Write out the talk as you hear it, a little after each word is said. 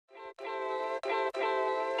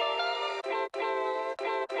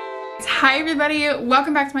Hi everybody,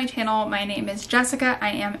 welcome back to my channel. My name is Jessica. I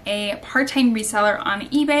am a part-time reseller on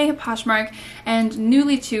eBay, Poshmark, and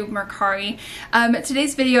newly to Mercari.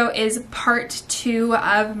 Today's video is part 2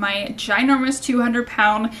 of my ginormous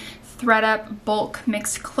 200-pound ThredUp bulk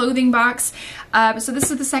mixed clothing box. So this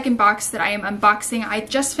is the second box that I am unboxing. I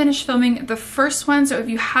just finished filming the first one, so if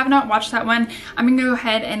you have not watched that one, I'm gonna go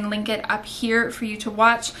ahead and link it up here for you to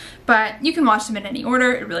watch, but you can watch them in any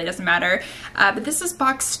order, it really doesn't matter. But this is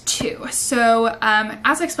box 2. So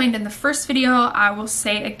as I explained in the first video, I will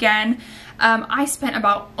say again, I spent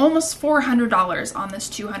about almost $400 on this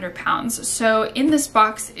 200 pounds. So in this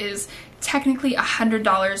box is technically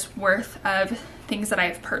 $100 worth of things that I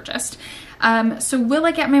have purchased. So will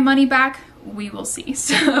I get my money back? We will see.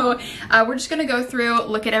 So we're just gonna go through,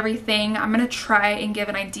 look at everything. I'm gonna try and give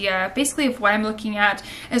an idea basically of what I'm looking at,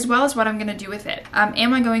 as well as what I'm gonna do with it.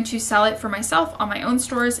 Am I going to sell it for myself on my own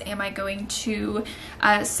stores? Am I going to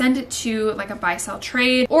send it to like a buy sell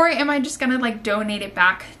trade? Or am I just gonna like donate it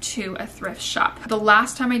back to a thrift shop? The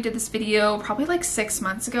last time I did this video, probably like 6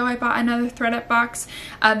 months ago, I bought another ThredUp box.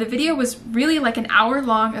 The video was really like an hour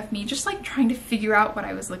long of me just like trying to figure out what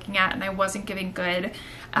I was looking at, and I wasn't giving good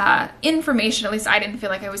information. At least I didn't feel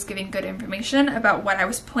like I was giving good information about what I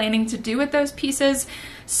was planning to do with those pieces.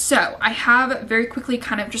 So I have very quickly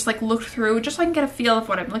kind of just like looked through just so I can get a feel of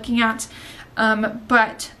what I'm looking at.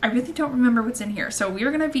 But I really don't remember what's in here. So we're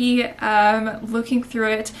gonna be looking through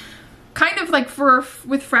it kind of like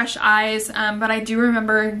with fresh eyes. But I do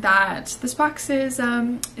remember that this box is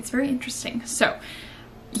it's very interesting. So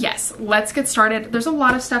yes, let's get started. There's a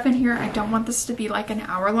lot of stuff in here. I don't want this to be like an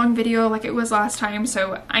hour-long video like it was last time,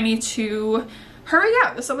 so I need to hurry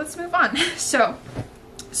up. So let's move on. So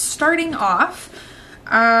starting off,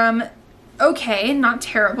 okay, not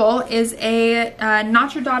terrible, is a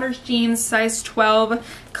Not Your Daughter's Jeans size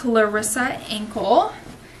 12 Clarissa ankle.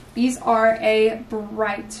 These are a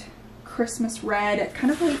bright Christmas red,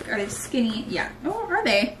 kind of like, are they skinny? Yeah. Oh, are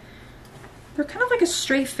they? They're kind of like a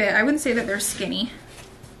straight fit. I wouldn't say that they're skinny.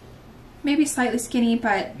 Maybe slightly skinny,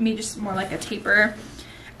 but maybe just more like a taper.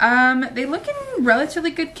 They look in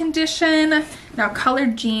relatively good condition. Now,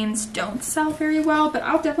 colored jeans don't sell very well, but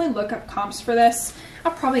I'll definitely look up comps for this.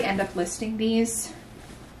 I'll probably end up listing these.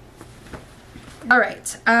 All right,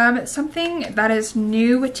 something that is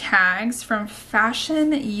new tags from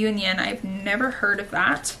Fashion Union. I've never heard of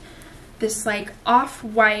that. This like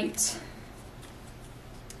off-white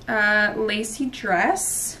lacy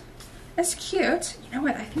dress. That's cute. You know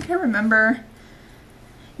what? I think I remember.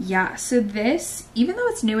 Yeah, so this, even though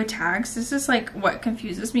it's new with tags, this is like what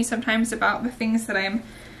confuses me sometimes about the things that I'm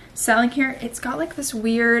selling here. It's got like this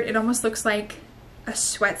weird, it almost looks like a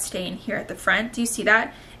sweat stain here at the front. Do you see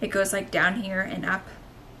that? It goes like down here and up.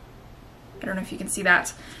 I don't know if you can see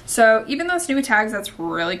that. So even though it's new with tags, that's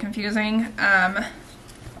really confusing.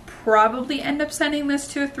 Probably end up sending this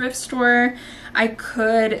to a thrift store. I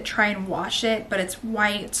could try and wash it, but it's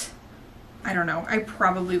white. I don't know. I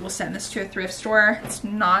probably will send this to a thrift store. It's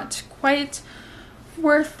not quite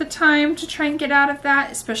worth the time to try and get out of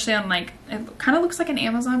that, especially on like, it kind of looks like an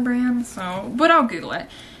Amazon brand, so, but I'll Google it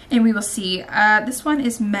and we will see. This one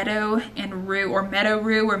is Meadow and Rue, or Meadow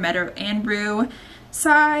Rue, or Meadow and Rue,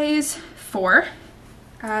 size 4.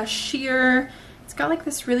 Sheer. It's got like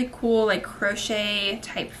this really cool like crochet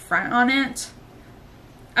type front on it.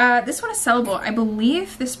 This one is sellable. I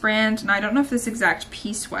believe this brand, and I don't know if this exact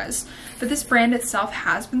piece was, but this brand itself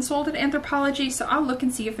has been sold at Anthropologie, so I'll look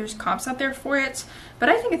and see if there's comps out there for it. But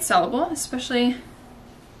I think it's sellable, especially,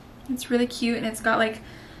 it's really cute, and it's got like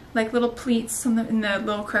little pleats on in the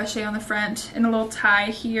little crochet on the front, and a little tie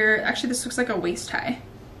here. Actually, this looks like a waist tie.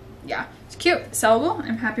 Yeah, it's cute. Sellable.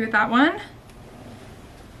 I'm happy with that one.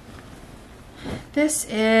 This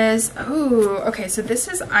is, oh, okay, so this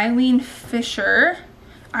is Eileen Fisher.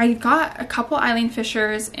 I got a couple Eileen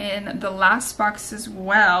Fishers in the last box as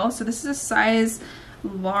well. So this is a size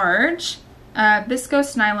large.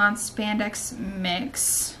 Viscose nylon spandex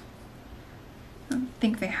mix. I don't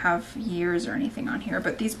think they have years or anything on here,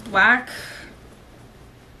 but these black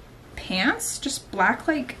pants, just black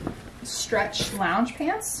like stretch lounge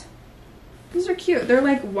pants. These are cute. They're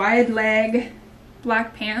like wide leg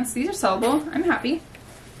black pants. These are sellable. I'm happy.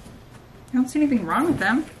 I don't see anything wrong with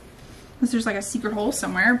them. Unless there's like a secret hole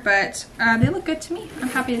somewhere, but they look good to me. I'm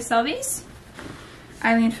happy to sell these.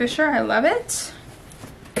 Eileen Fisher, I love it.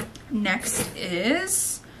 Next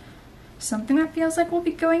is something that feels like we'll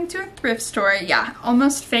be going to a thrift store. Yeah,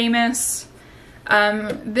 Almost Famous.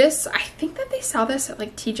 This, I think that they sell this at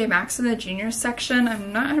like TJ Maxx in the junior section.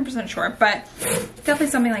 I'm not 100% sure, but definitely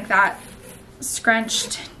something like that.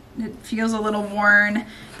 Scrunched It feels a little worn.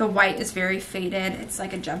 The white is very faded. It's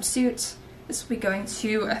like a jumpsuit. This will be going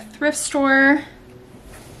to a thrift store.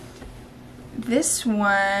 This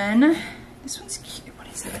one's cute. What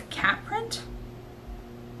is it, a cat print?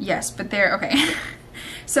 Yes, but they're, okay.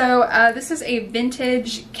 So this is a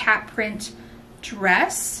vintage cat print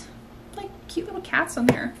dress. Like cute little cats on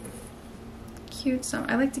there. Cute. So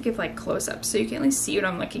I like to give like close-ups so you can at least see what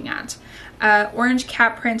I'm looking at. Orange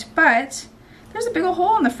cat print, but there's a big old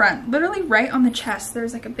hole in the front, literally right on the chest.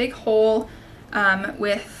 There's like a big hole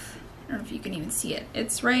with, I don't know if you can even see it.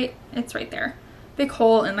 It's right there. Big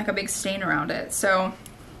hole and like a big stain around it. So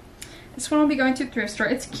this one will be going to a thrift store.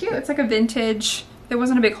 It's cute. It's like a vintage. If there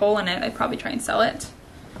wasn't a big hole in it, I'd probably try and sell it.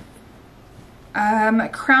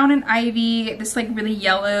 Crown and Ivy, this like really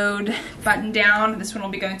yellowed button down. This one will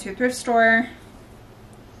be going to a thrift store.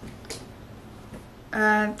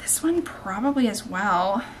 This one probably as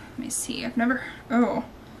well. Let me see. I don't know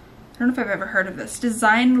if I've ever heard of this.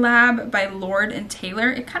 Design Lab by Lord and Taylor.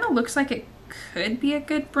 It kind of looks like it could be a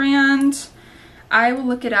good brand. I will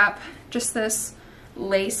look it up. Just this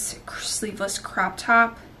lace sleeveless crop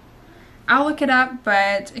top. I'll look it up,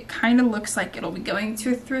 but it kind of looks like it'll be going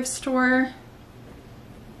to a thrift store.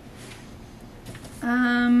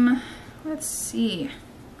 Let's see.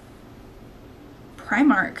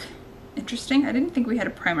 Primark. Interesting. I didn't think we had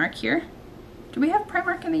a Primark here. Do we have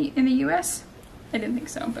Primark in the US? I didn't think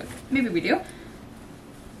so, but maybe we do. At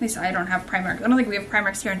least I don't have Primark. I don't think we have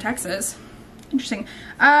Primarks here in Texas. Interesting.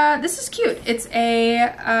 This is cute. It's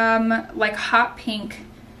a like hot pink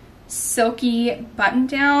silky button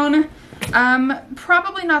down.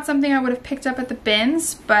 Probably not something I would have picked up at the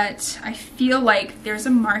bins, but I feel like there's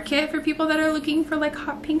a market for people that are looking for like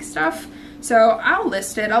hot pink stuff. So I'll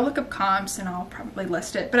list it. I'll look up comps and I'll probably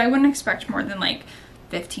list it, but I wouldn't expect more than like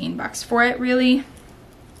 15 bucks for it, really.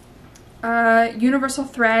 Universal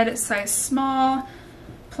thread, size small,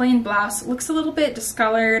 plain blouse. Looks a little bit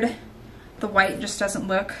discolored. The white just doesn't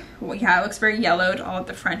look, well, yeah, it looks very yellowed all at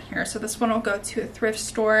the front here. So this one will go to a thrift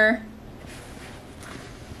store.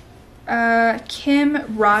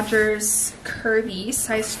 Kim Rogers Curvy,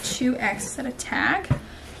 size 2X. Is that a tag?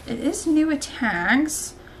 It is new at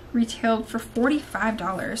tags. Retailed for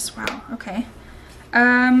 $45. Wow, okay.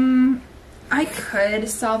 I could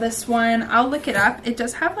sell this one. I'll look it up. It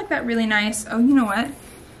does have like that really nice, oh, you know what?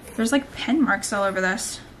 There's like pen marks all over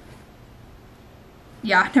this.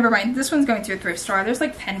 Yeah, never mind. This one's going to a thrift store. There's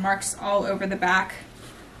like pen marks all over the back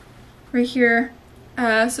right here.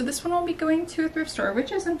 So this one will be going to a thrift store,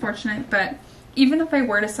 which is unfortunate, but even if I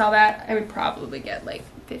were to sell that, I would probably get like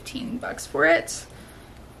 15 bucks for it.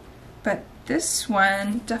 But this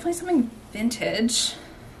one, definitely something vintage.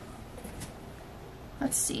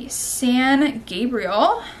 Let's see, San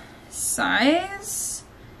Gabriel, size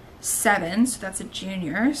 7, so that's a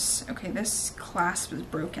junior's. Okay, this clasp is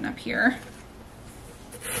broken up here.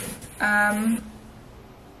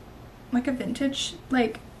 Like a vintage,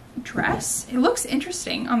 like, dress. It looks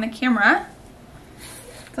interesting on the camera.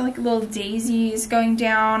 Got like little daisies going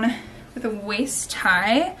down with a waist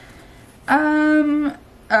tie. Oh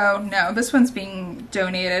no, this one's being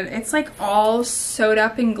donated. It's like all sewed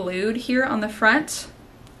up and glued here on the front.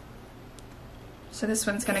 So this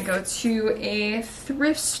one's gonna go to a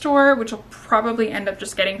thrift store, which will probably end up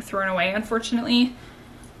just getting thrown away, unfortunately.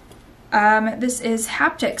 This is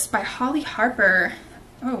Haptics by Holly Harper.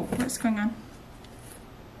 Oh, what's going on?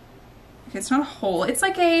 Okay, it's not a hole. It's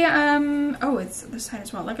like a, oh, it's this side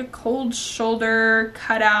as well. Like a cold shoulder,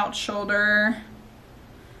 cut out shoulder.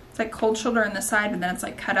 It's like cold shoulder on the side, and then it's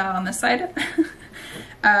like cut out on this side.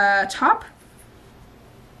 Top.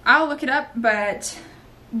 I'll look it up, but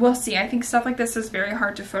we'll see. I think stuff like this is very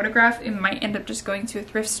hard to photograph. It might end up just going to a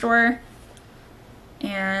thrift store.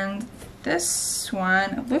 And this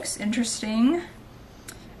one looks interesting.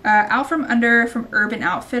 Out From Under from Urban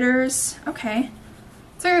Outfitters. Okay.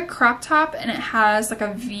 It's like a crop top and it has like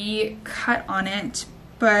a V cut on it.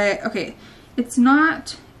 But okay, it's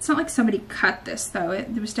not like somebody cut this though.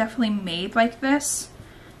 It was definitely made like this.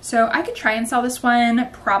 So I could try and sell this one.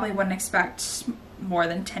 Probably wouldn't expect more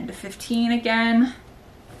than 10 to 15 again.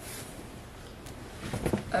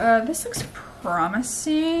 This looks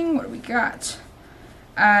promising. What do we got?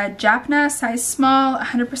 Japna, size small,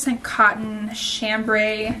 100% cotton,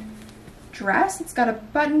 chambray dress. It's got a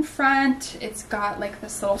button front. It's got like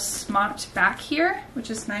this little smot back here, which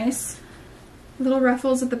is nice. Little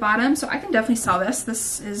ruffles at the bottom. So I can definitely sell this.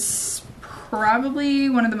 This is probably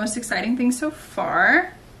one of the most exciting things so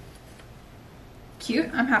far. Cute.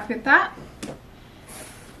 I'm happy with that.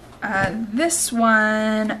 This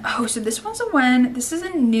one, oh, so this one's a one. This is a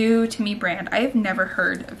new to me brand. I have never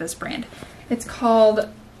heard of this brand. It's called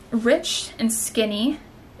rich and skinny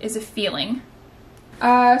is a feeling.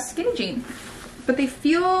 Skinny jean, but they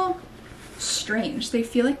feel strange. They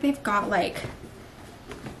feel like they've got like,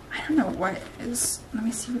 I don't know what is, let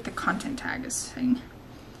me see what the content tag is saying.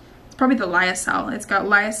 It's probably the lyocell. It's got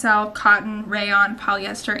lyocell, cotton, rayon,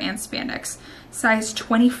 polyester, and spandex. Size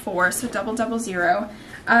 24, so 000.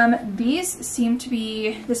 These seem to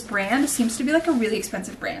be, this brand seems to be like a really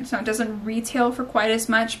expensive brand. So it doesn't retail for quite as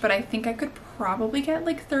much, but I think I could probably get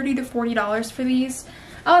like $30 to $40 for these.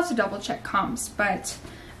 I'll have to double check comps, but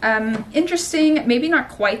interesting. Maybe not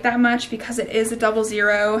quite that much because it is a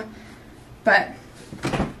 00, but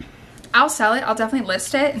I'll sell it. I'll definitely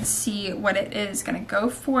list it and see what it is gonna go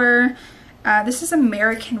for. This is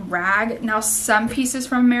American Rag. Now some pieces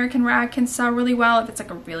from American Rag can sell really well if it's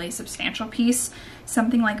like a really substantial piece.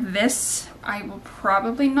 Something like this I will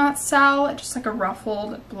probably not sell, just like a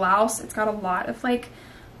ruffled blouse. It's got a lot of like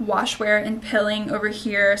washwear and pilling over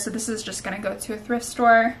here, so this is just gonna go to a thrift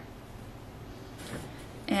store.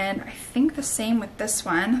 And I think the same with this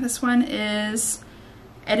one. This one is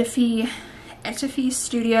Edifi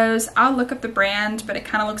Studios. I'll look up the brand, but it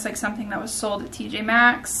kind of looks like something that was sold at TJ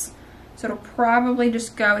Maxx. So it'll probably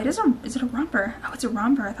just go, is it a romper? Oh, it's a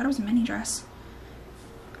romper. I thought it was a mini dress.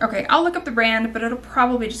 Okay, I'll look up the brand, but it'll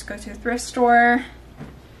probably just go to a thrift store.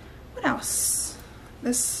 What else?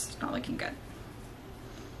 This is not looking good.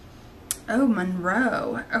 Oh,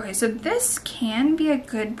 Monroe. Okay, so this can be a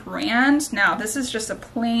good brand. Now, this is just a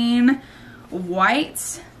plain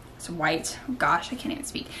white. It's white. Oh, gosh, I can't even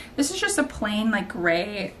speak. This is just a plain, like,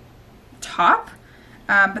 gray top.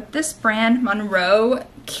 But this brand, Monroe,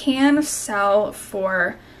 can sell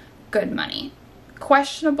for good money.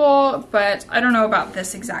 Questionable, but I don't know about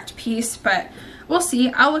this exact piece, but we'll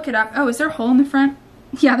see. I'll look it up. Oh, is there a hole in the front?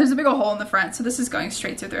 Yeah, there's a big old hole in the front, so this is going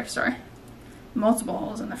straight to a thrift store. Multiple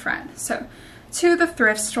holes in the front. So, to the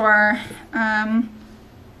thrift store.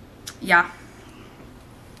 Yeah.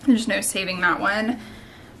 There's no saving that one.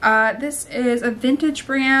 This is a vintage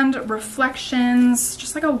brand, Reflections,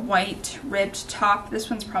 just like a white ribbed top. This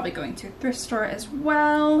one's probably going to a thrift store as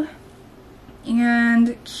well.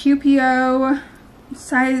 And QPO,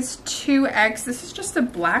 size 2X. This is just a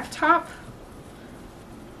black top.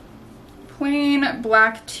 Plain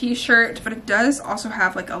black t-shirt, but it does also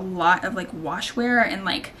have like a lot of like washwear and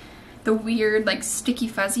like the weird like sticky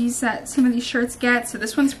fuzzies that some of these shirts get. So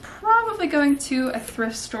this one's probably going to a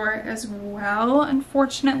thrift store as well,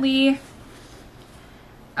 unfortunately.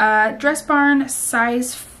 Dress Barn,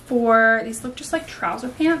 size 4. These look just like trouser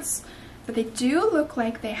pants, but they do look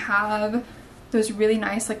like they have those really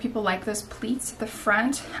nice, like people like those pleats at the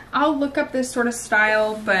front. I'll look up this sort of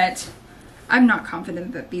style, but I'm not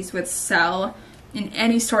confident that these would sell in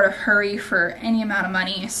any sort of hurry for any amount of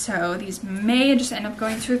money, so these may just end up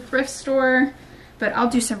going to a thrift store, but I'll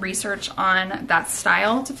do some research on that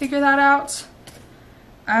style to figure that out.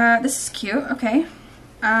 This is cute. Okay.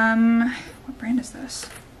 What brand is this?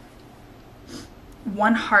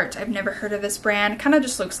 One Heart. I've never heard of this brand. Kind of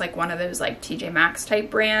just looks like one of those like TJ Maxx type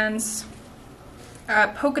brands.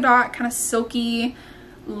 Polka dot, kind of silky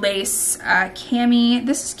lace cami.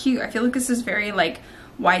 This is cute. I feel like this is very like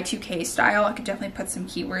Y2K style. I could definitely put some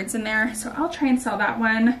keywords in there, so I'll try and sell that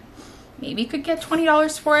one. Maybe could get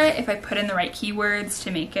 $20 for it if I put in the right keywords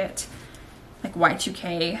to make it like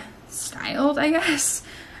Y2K styled, I guess.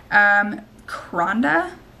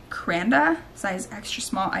 Cranda, size extra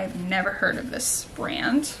small. I have never heard of this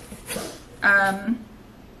brand.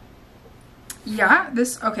 Yeah,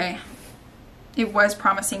 this, okay. It was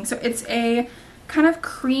promising. So it's a kind of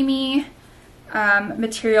creamy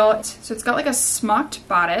material. So it's got like a smocked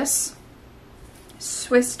bodice,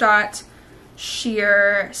 Swiss dot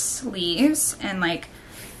sheer sleeves, and like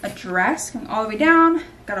a dress going all the way down.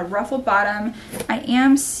 Got a ruffled bottom. I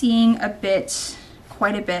am seeing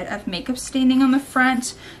quite a bit of makeup staining on the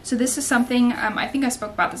front. So this is something, I think I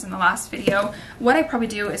spoke about this in the last video. What I probably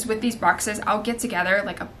do is with these boxes, I'll get together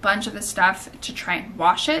like a bunch of the stuff to try and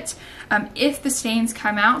wash it. If the stains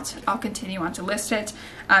come out, I'll continue on to list it.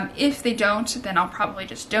 If they don't, then I'll probably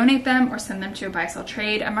just donate them or send them to a buy sell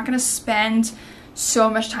trade. I'm not gonna spend so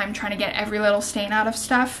much time trying to get every little stain out of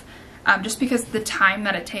stuff. Just because the time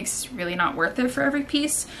that it takes is really not worth it for every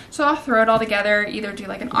piece. So I'll throw it all together, either do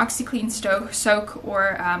like an OxyClean soak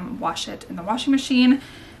or wash it in the washing machine.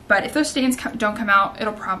 But if those stains don't come out,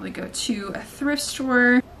 it'll probably go to a thrift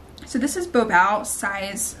store. So this is Bobao,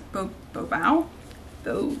 size Bobu.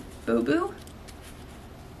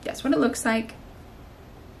 That's what it looks like.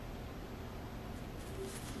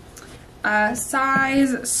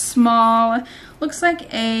 Size small. Looks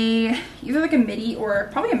like either like a midi or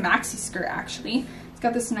probably a maxi skirt actually. It's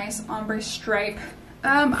got this nice ombre stripe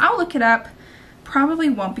I'll look it up. Probably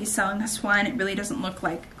won't be selling this one. It really doesn't look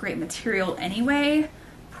like great material anyway.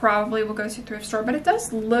 Probably will go to a thrift store, but it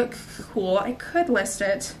does look cool. I could list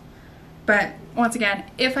it, but once again,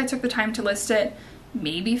 if I took the time to list it,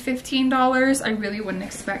 maybe $15. I really wouldn't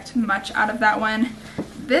expect much out of that one.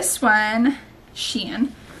 This one,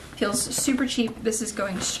 Shein, feels super cheap. This is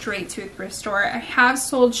going straight to a thrift store. I have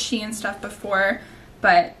sold Shein stuff before,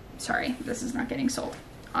 but sorry, this is not getting sold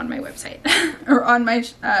on my website or on my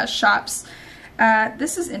shops.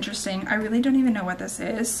 This is interesting. I really don't even know what this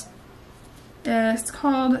is. It's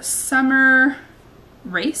called Summer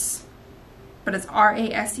Race, but it's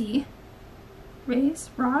R-A-S-E.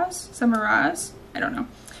 Summer Raz? I don't know.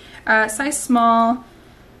 Size small.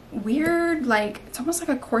 Weird, like, it's almost like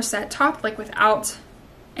a corset top, like without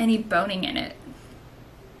any boning in it.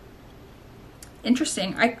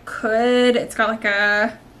 Interesting. It's got like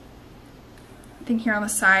a thing here on the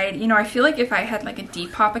side. You know, I feel like if I had like a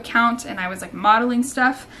Depop account and I was like modeling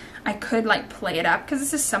stuff, I could like play it up because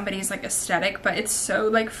this is somebody's like aesthetic, but it's so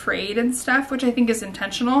like frayed and stuff, which I think is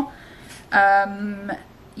intentional.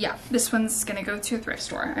 Yeah, this one's gonna go to a thrift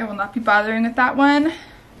store. I will not be bothering with that one.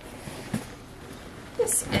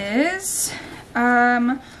 This is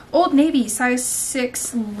Old Navy size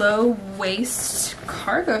 6 low waist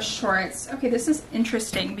cargo shorts. Okay, this is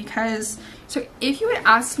interesting because, so if you had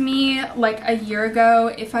asked me like a year ago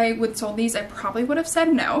if I would sold these, I probably would have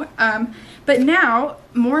said no. But now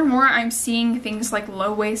more and more I'm seeing things like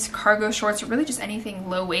low waist cargo shorts, or really just anything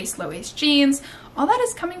low waist jeans. All that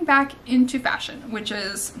is coming back into fashion, which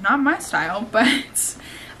is not my style, but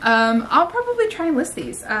I'll probably try and list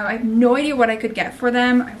these. I have no idea what I could get for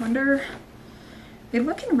them. I wonder, they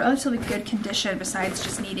look in relatively good condition besides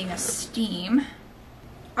just needing a steam.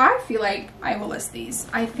 I feel like I will list these.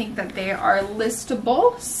 I think that they are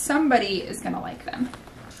listable. Somebody is gonna like them.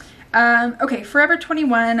 Okay, Forever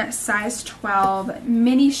 21, size 12,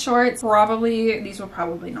 mini shorts. These will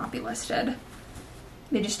probably not be listed.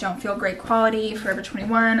 They just don't feel great quality. Forever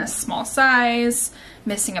 21, a small size,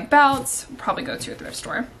 missing a belt, probably go to a thrift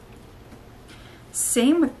store.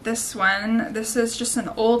 Same with this one. This is just an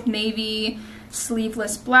Old Navy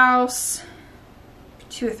sleeveless blouse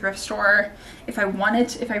to a thrift store. If I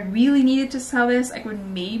really needed to sell this, I would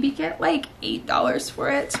maybe get like $8 for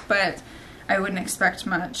it, but I wouldn't expect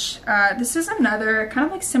much. This is another kind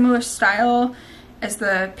of like similar style as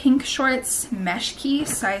the pink shorts, mesh key,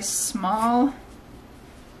 size small.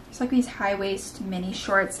 It's like these high waist mini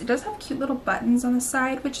shorts. It does have cute little buttons on the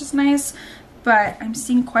side, which is nice, but I'm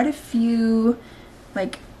seeing quite a few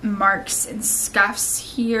like marks and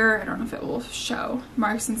scuffs here. I don't know if it will show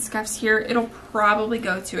marks and scuffs here. It'll probably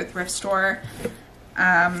go to a thrift store.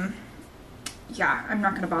 Yeah, I'm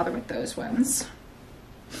not gonna bother with those ones.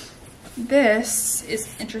 This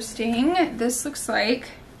is interesting. This looks like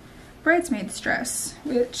bridesmaid's dress,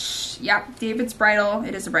 which, yeah, David's bridal.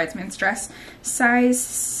 It is a bridesmaid's dress. Size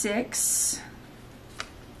 6.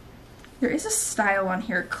 There is a style on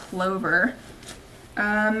here, Clover.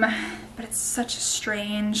 But it's such a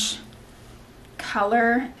strange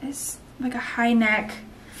color. It's like a high neck.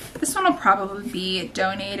 This one will probably be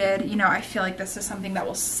donated. You know, I feel like this is something that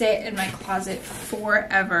will sit in my closet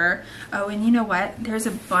forever. Oh, and you know what? There's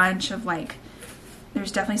a bunch of like,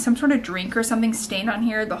 there's definitely some sort of drink or something stained on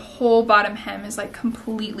here. The whole bottom hem is like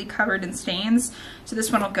completely covered in stains. So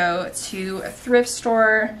this one will go to a thrift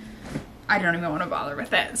store. I don't even want to bother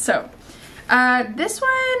with it. So this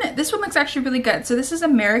one looks actually really good. So this is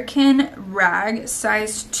American Rag,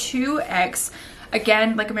 size 2X.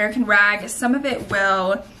 Again, like American Rag, some of it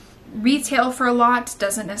will retail for a lot,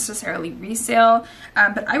 doesn't necessarily resale,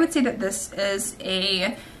 but I would say that this is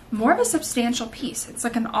more of a substantial piece. It's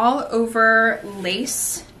like an all over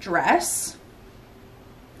lace dress.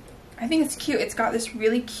 I think it's cute. It's got this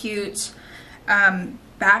really cute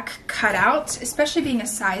back cutout, especially being a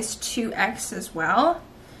size 2X as well.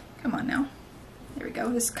 Come on now. There we go,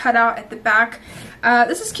 this cutout at the back.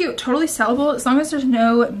 This is cute, totally sellable as long as there's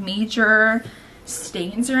no major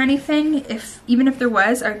stains or anything. Even if there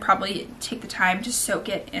was, I would probably take the time to soak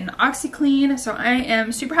it in OxyClean. So I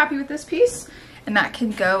am super happy with this piece, and that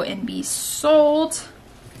can go and be sold.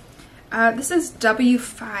 This is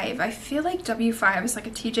W5. I feel like W5 is like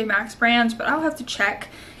a TJ Maxx brand, but I'll have to check.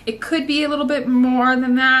 It could be a little bit more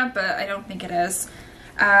than that, but I don't think it is.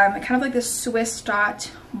 Kind of like this Swiss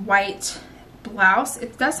dot white blouse.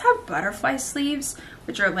 It does have butterfly sleeves,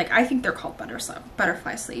 which are like, I think they're called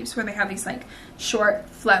butterfly sleeves, where they have these like short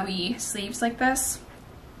flowy sleeves like this.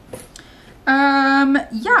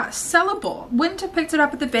 Yeah, sellable. Wouldn't have picked it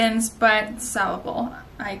up at the bins, but sellable.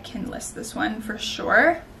 I can list this one for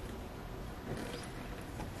sure.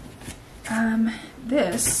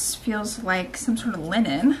 this feels like some sort of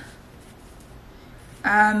linen.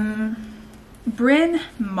 Bryn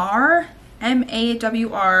Mawr,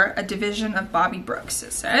 M-A-W-R, a division of Bobby Brooks,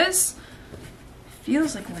 it says.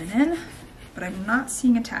 Feels like linen, but I'm not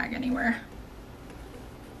seeing a tag anywhere.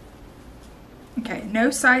 Okay,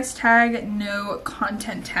 no size tag, no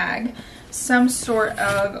content tag. Some sort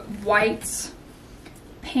of white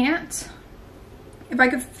pant. If I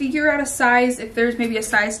could figure out a size, if there's maybe a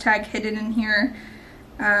size tag hidden in here,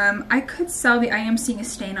 I could sell the, I am seeing a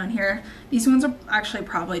stain on here. These ones will actually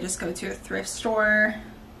probably just go to a thrift store.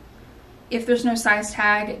 If there's no size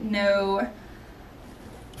tag, no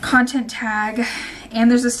content tag,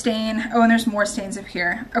 and there's a stain. Oh, and there's more stains up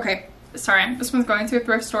here. Okay, sorry, this one's going to a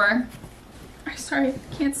thrift store. Sorry,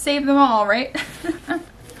 can't save them all, right?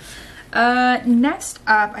 Next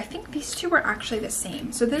up, I think these two were actually the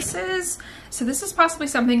same. So this is possibly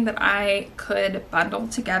something that I could bundle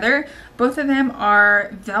together. Both of them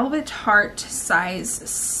are Velvet Heart size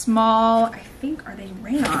small. I think, are they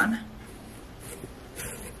rayon?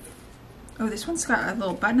 Oh, this one's got a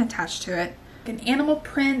little button attached to it. An animal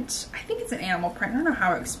print. I think it's an animal print. I don't know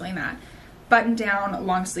how to explain that. Button down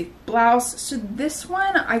long sleeve blouse. So this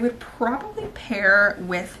one I would probably pair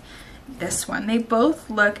with this one. They both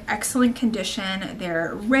look excellent condition.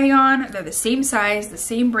 They're rayon, they're the same size, the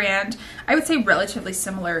same brand. I would say relatively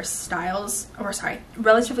similar styles, or sorry,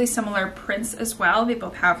 relatively similar prints as well. They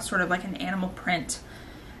both have sort of like an animal print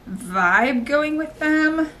vibe going with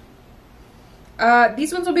them.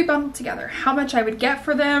 These ones will be bundled together. How much I would get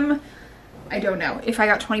for them, I don't know. If I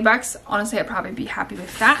got 20 bucks, honestly, I'd probably be happy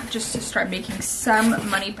with that just to start making some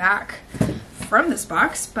money back from this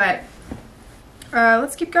box. But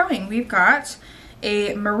let's keep going. We've got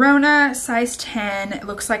a Merona size 10. It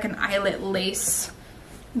looks like an eyelet lace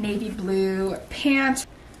navy blue pant.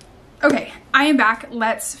 Okay, I am back.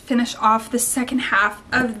 Let's finish off the second half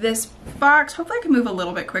of this box. Hopefully I can move a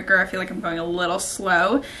little bit quicker. I feel like I'm going a little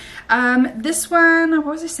slow. This one, what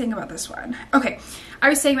was I saying about this one? Okay, I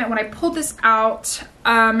was saying that when I pulled this out,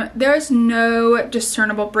 there's no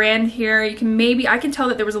discernible brand here. You can I can tell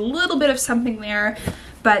that there was a little bit of something there,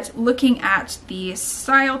 but looking at the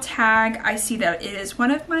style tag, I see that it is one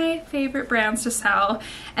of my favorite brands to sell,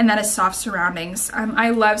 and that is Soft Surroundings.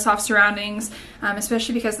 I love Soft Surroundings,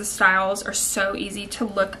 especially because the styles are so easy to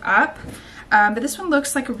look up. But this one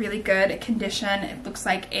looks like a really good condition. It looks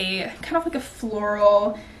like a kind of like a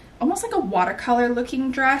floral, almost like a watercolor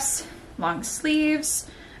looking dress, long sleeves.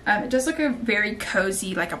 It does look a very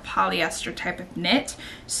cozy, like a polyester type of knit.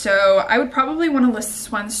 So I would probably want to list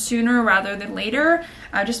this one sooner rather than later,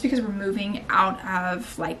 just because we're moving out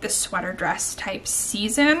of like the sweater dress type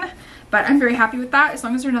season. But I'm very happy with that. As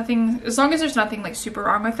long as there's nothing like super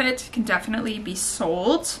wrong with it, it can definitely be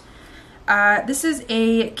sold. This is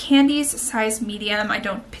a Candies size medium. I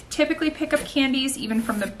don't typically pick up Candies even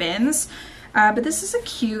from the bins. But this is a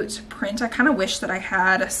cute print. I kind of wish that I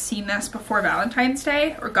had seen this before Valentine's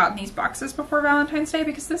Day, or gotten these boxes before Valentine's Day,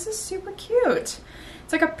 because this is super cute.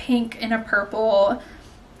 It's like a pink and a purple,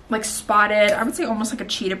 like spotted, I would say almost like a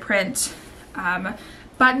cheetah print.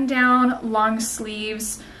 Button down, long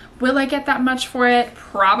sleeves. Will I get that much for it?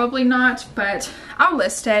 Probably not, but I'll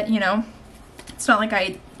list it, you know. It's not like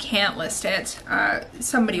I can't list it.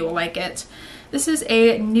 Somebody will like it. This is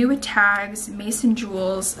a New Tags Mason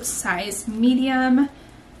Jewels size medium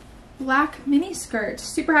black mini skirt.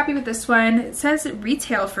 Super happy with this one. It says it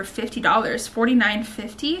retail for $50,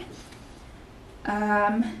 $49.50.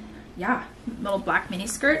 Yeah, little black mini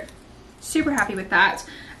skirt. Super happy with that.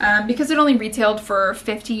 Because it only retailed for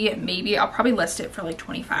 $50, maybe I'll probably list it for like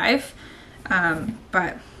 $25.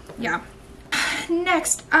 But yeah.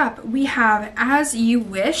 Next up we have As You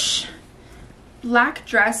Wish. Black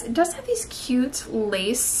dress. It does have these cute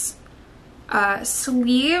lace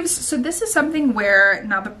sleeves. So this is something where,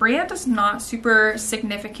 now the brand is not super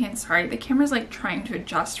significant. Sorry, the camera's like trying to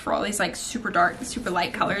adjust for all these like super dark and super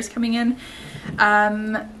light colors coming in.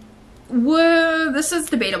 This is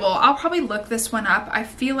debatable. I'll probably look this one up. I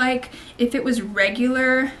feel like if it was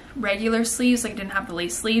regular sleeves, like it didn't have the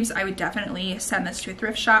lace sleeves, I would definitely send this to a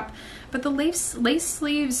thrift shop. But the lace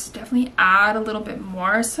sleeves definitely add a little bit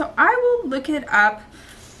more, so I will look it up.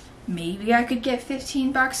 Maybe I could get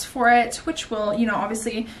 15 bucks for it, which will, you know,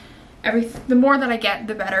 obviously the more that I get,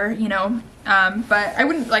 the better, you know. But I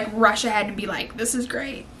wouldn't like rush ahead and be like, this is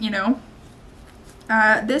great, you know.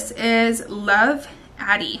 This is Love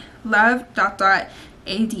Addy,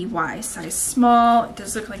 love.ady, size small. It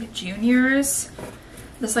does look like a junior's.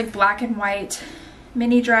 This like black and white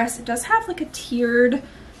mini dress. It does have like a tiered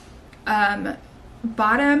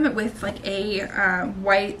bottom with like a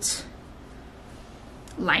white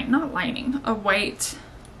not lining, a white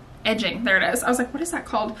edging. There it is. I was like, what is that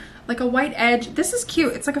called? Like a white edge. This is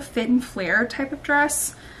cute. It's like a fit and flare type of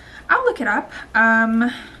dress. I'll look it up.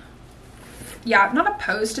 Yeah, I'm not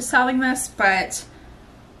opposed to selling this, but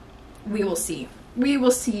we will see. We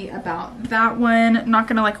will see about that one. I'm not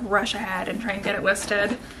gonna like rush ahead and try and get it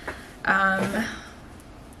listed.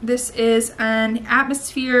 This is an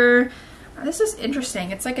atmosphere. This is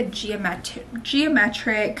interesting. It's like a geometric,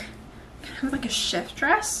 kind of like a shift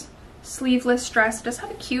dress, sleeveless dress. It does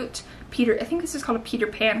have a cute I think this is called a Peter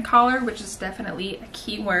Pan collar, which is definitely a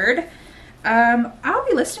key word. I'll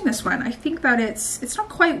be listing this one. I think that it's not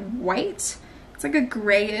quite white. It's like a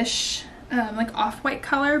grayish, like off-white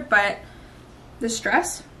color, but this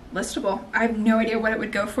dress, listable. I have no idea what it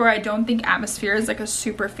would go for. I don't think Atmosphere is like a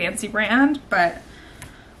super fancy brand, but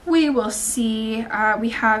we will see. We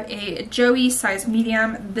have a Joey size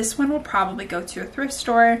medium. This one will probably go to a thrift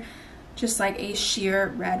store, just like a sheer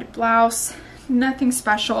red blouse. Nothing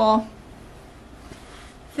special.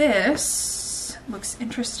 This looks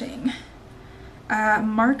interesting.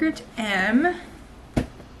 Margaret M.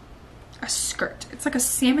 A skirt. It's like a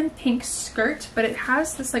salmon pink skirt, but it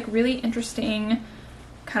has this like really interesting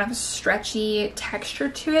kind of stretchy texture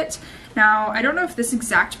to it. Now, I don't know if this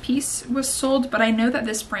exact piece was sold, but I know that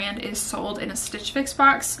this brand is sold in a Stitch Fix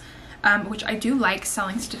box, which I do like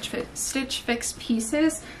selling Stitch Fix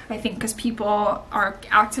pieces. I think because people are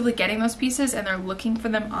actively getting those pieces and they're looking for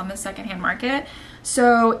them on the secondhand market.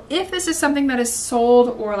 So if this is something that is sold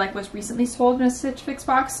or like was recently sold in a Stitch Fix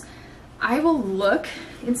box, I will look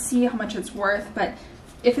and see how much it's worth, but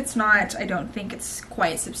if it's not, I don't think it's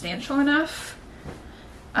quite substantial enough.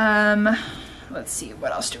 Let's see,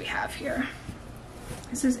 what else do we have here?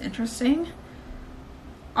 This is interesting.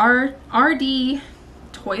 RD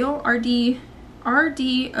Toyle,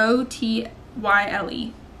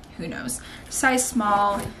 RDOTYLE, who knows? Size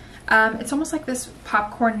small. It's almost like this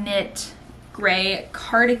popcorn knit gray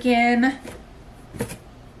cardigan.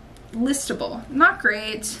 Listable, not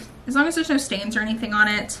great. As long as there's no stains or anything on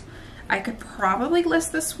it, I could probably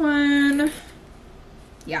list this one.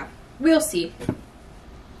 Yeah, we'll see.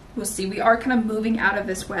 We'll see. We are kind of moving out of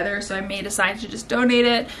this weather, so I may decide to just donate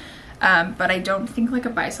it. But I don't think like a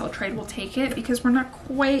buy-sell trade will take it because we're not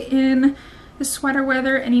quite in the sweater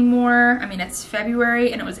weather anymore. I mean, it's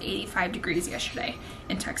February and it was 85 degrees yesterday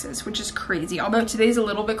in Texas, which is crazy. Although today's a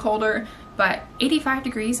little bit colder, but 85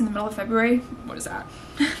 degrees in the middle of February, what is that?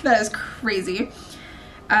 That is crazy.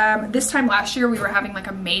 This time last year we were having like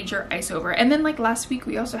a major ice over, and then like last week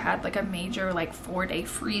we also had like a major like 4-day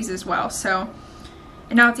freeze as well. So,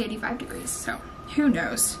 and now it's 85 degrees, so who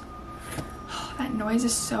knows? Oh, that noise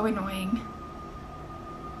is so annoying.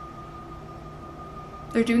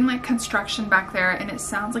 They're doing like construction back there and it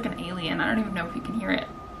sounds like an alien. I don't even know if you can hear it.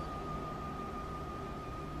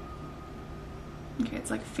 Okay,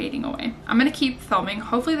 it's like fading away. I'm gonna keep filming.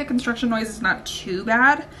 Hopefully the construction noise is not too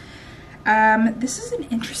bad. This is an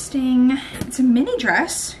interesting, it's a mini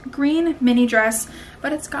dress, green mini dress,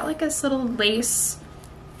 but it's got like this little lace,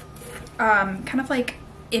 kind of like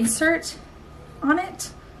insert on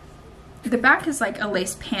it. The back is like a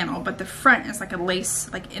lace panel, but the front is like a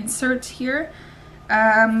lace like insert here.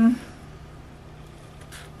 I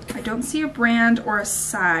don't see a brand or a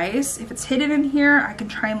size. If it's hidden in here, I can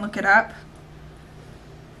try and look it up.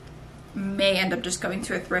 May end up just going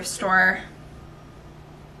to a thrift store.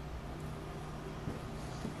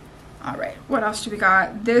 All right, what else do we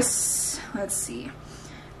got? This, let's see.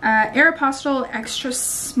 Aeropostale extra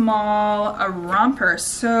small, a romper.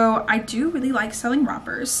 So I do really like selling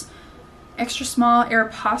rompers. Extra small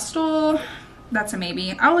Aeropostale, that's a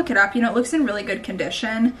maybe. I'll look it up. You know, it looks in really good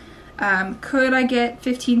condition. Could I get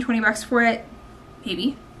 15, 20 bucks for it?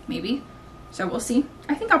 Maybe, maybe. So we'll see.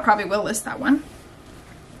 I think I'll probably will list that one.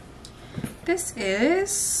 This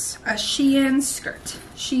is a Shein skirt.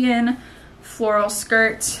 Shein floral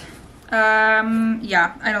skirt.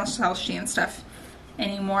 Yeah, I don't sell Shein stuff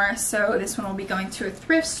anymore, so this one will be going to a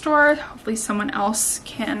thrift store. Hopefully someone else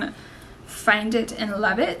can find it and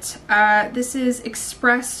love it. This is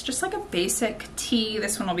Express, just like a basic tee.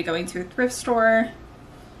 This one will be going to a thrift store.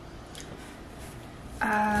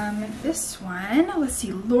 This one, let's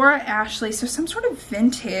see, Laura Ashley, so some sort of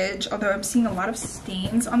vintage, although I'm seeing a lot of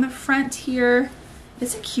stains on the front here.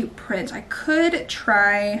 It's a cute print. I could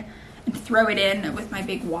try and throw it in with my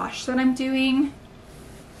big wash that I'm doing,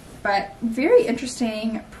 but very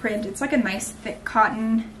interesting print. It's like a nice thick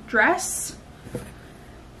cotton dress.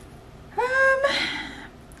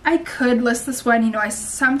 I could list this one. You know,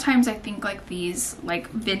 sometimes I think like these like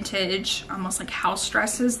vintage, almost like house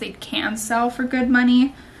dresses, they can sell for good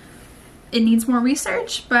money. it needs more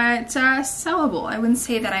research, but sellable. I wouldn't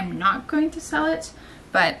say that I'm not going to sell it,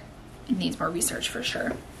 but it needs more research for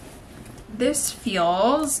sure. This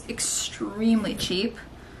feels extremely cheap.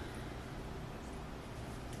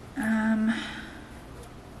 And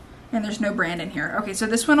there's no brand in here. Okay, so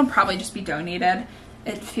this one will probably just be donated.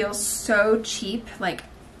 It feels so cheap, like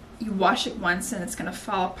you wash it once and it's gonna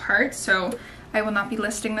fall apart, so I will not be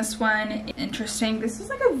listing this one. Interesting. This is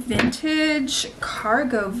like a vintage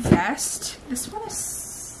cargo vest. This one is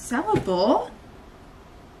sellable.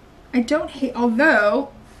 I don't hate,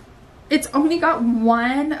 although it's only got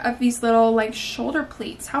one of these little like shoulder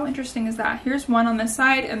pleats. How interesting is that? Here's one on this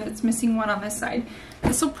side and it's missing one on this side.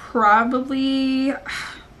 This will probably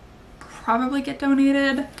get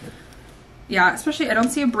donated. Yeah, especially I don't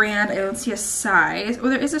see a brand, I don't see a size. Oh,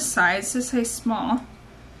 there is a size, it says small.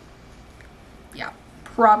 Yeah,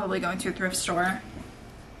 probably going to a thrift store.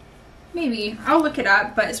 Maybe, I'll look it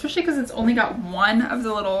up, but especially because it's only got one of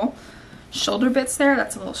the little shoulder bits there,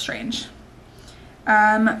 that's a little strange.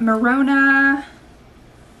 Marona,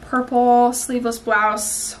 purple, sleeveless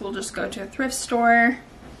blouse. We'll just go to a thrift store.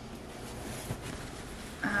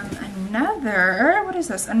 What is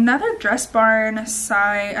this? Another Dress Barn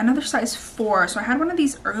size, another size 4. So I had one of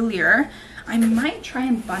these earlier. I might try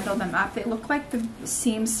and bundle them up. They look like the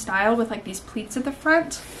same style with like these pleats at the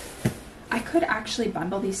front. I could actually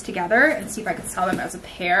bundle these together and see if I could sell them as a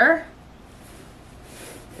pair.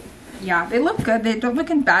 Yeah, they look good. They don't look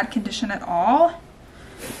in bad condition at all.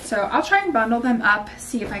 So I'll try and bundle them up,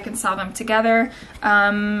 see if I can sell them together.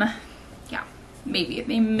 Yeah, maybe.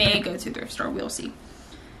 They may go to a thrift store. We'll see.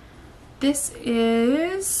 This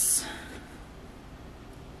is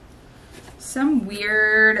some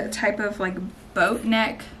weird type of like boat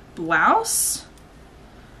neck blouse.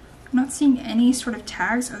 I'm not seeing any sort of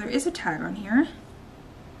tags. Oh, there is a tag on here.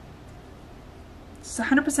 It's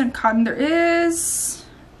 100% cotton. There is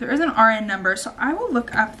an RN number, so I will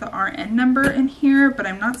look up the RN number in here, but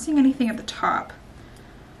I'm not seeing anything at the top.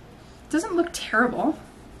 It doesn't look terrible.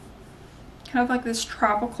 Kind of like this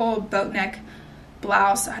tropical boat neck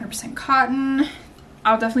blouse, 100% cotton.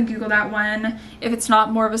 I'll definitely Google that one. If it's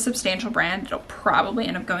not more of a substantial brand, it'll probably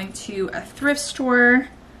end up going to a thrift store.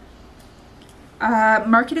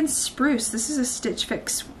 Market and Spruce. This is a Stitch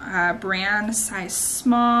Fix brand, size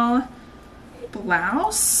small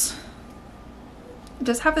blouse. It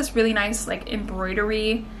does have this really nice like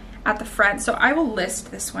embroidery at the front, so I will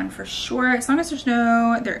list this one for sure, as long as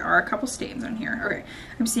there are a couple stains on here. Okay,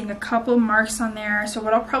 I'm seeing a couple marks on there, so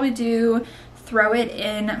what I'll probably do, throw it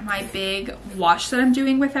in my big wash that I'm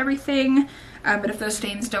doing with everything, but if those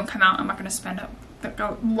stains don't come out, I'm not going to spend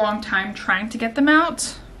a long time trying to get them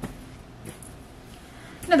out.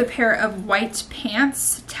 Another pair of white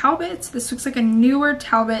pants, Talbot. This looks like a newer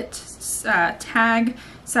Talbot tag,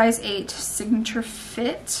 size 8, signature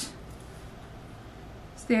fit.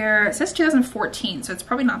 It says 2014, so it's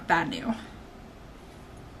probably not that new.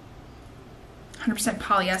 100%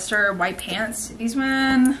 polyester, white pants. These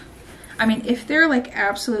one, I mean, if they're like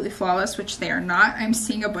absolutely flawless, which they are not, I'm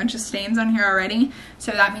seeing a bunch of stains on here already.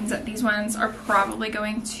 So that means that these ones are probably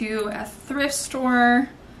going to a thrift store.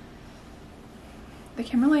 The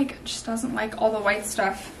camera like just doesn't like all the white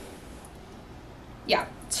stuff. Yeah,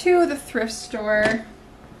 to the thrift store.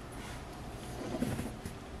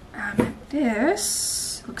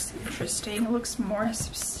 This looks interesting. It looks more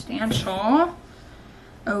substantial.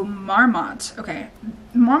 Oh, Marmot. Okay,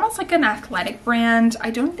 Marmot's like an athletic brand.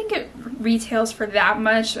 I don't think it retails for that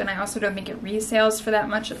much, and I also don't think it resales for that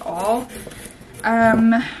much at all.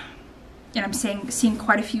 And I'm seeing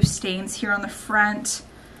quite a few stains here on the front.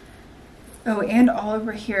 Oh, and all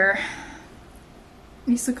over here.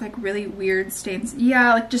 These look like really weird stains.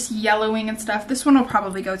 Yeah, like just yellowing and stuff. This one will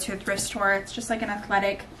probably go to a thrift store. It's just like an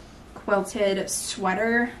athletic quilted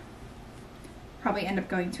sweater. Probably end up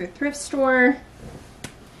going to a thrift store.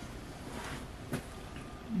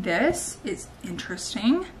 This is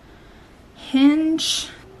interesting. Hinge.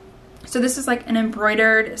 So this is like an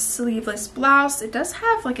embroidered sleeveless blouse. It does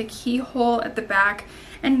have like a keyhole at the back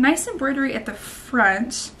and nice embroidery at the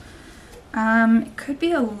front. It could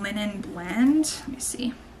be a linen blend. Let me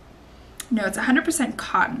see. No, it's 100%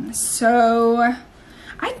 cotton. So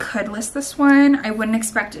I could list this one. I wouldn't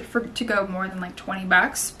expect it to go more than like 20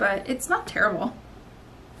 bucks, but it's not terrible.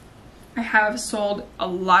 I have sold a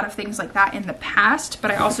lot of things like that in the past,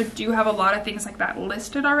 but I also do have a lot of things like that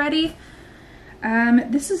listed already.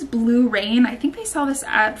 This is Blue Rain. I think they sell this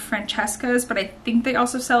at Francesca's, but I think they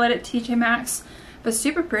also sell it at TJ Maxx. But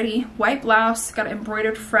super pretty. White blouse, got an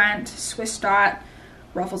embroidered front, Swiss dot,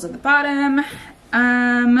 ruffles at the bottom.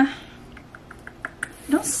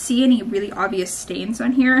 I don't see any really obvious stains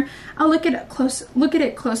on here. I'll look at it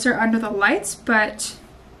closer under the lights, but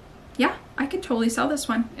yeah, I could totally sell this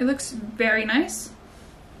one. It looks very nice.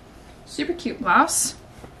 Super cute blouse.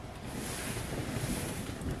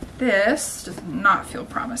 This does not feel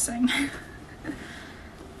promising.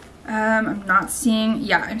 I'm not seeing,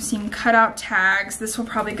 yeah, I'm seeing cutout tags. This will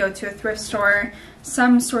probably go to a thrift store.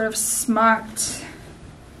 Some sort of smocked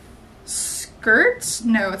skirt.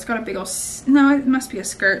 No, it's got a big old, no, it must be a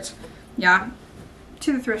skirt. Yeah,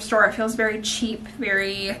 to the thrift store. It feels very cheap,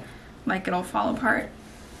 very like it'll fall apart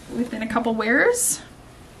within a couple wears.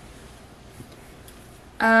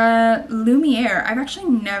 Lumiere. I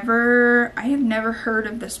have never heard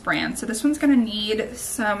of this brand, so this one's gonna need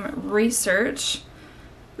some research.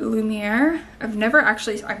 Lumiere. I've never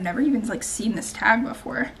even like seen this tag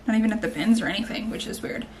before, not even at the bins or anything, which is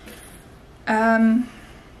weird.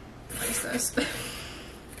 What is this?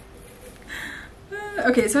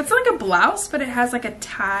 Okay, so it's like a blouse, but it has like a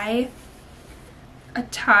tie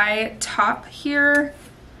top here.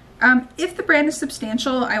 If the brand is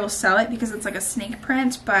substantial, I will sell it because it's like a snake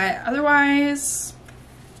print, but otherwise,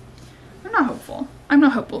 I'm not hopeful. I'm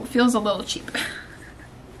not hopeful. It feels a little cheap.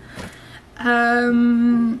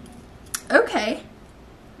 Okay.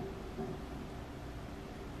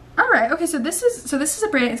 All right. Okay. So this is a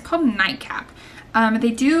brand. It's called Nightcap.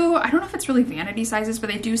 They do, I don't know if it's really vanity sizes, but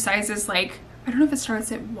they do sizes like, I don't know if it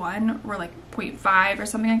starts at 1 or like 0.5 or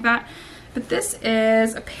something like that. But this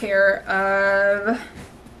is a pair of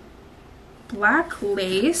black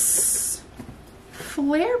lace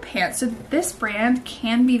flare pants. So this brand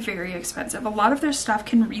can be very expensive. A lot of their stuff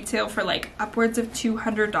can retail for like upwards of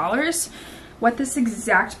 $200. What this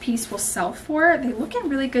exact piece will sell for, they look in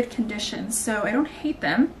really good condition, so I don't hate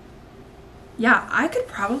them. Yeah, I could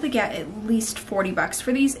probably get at least 40 bucks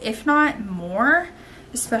for these, if not more,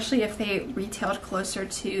 especially if they retailed closer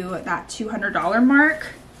to that $200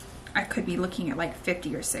 mark. I could be looking at like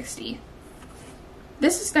 50 or 60.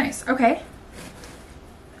 This is nice. Okay.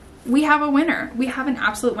 We have a winner. We have an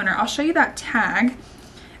absolute winner. I'll show you that tag.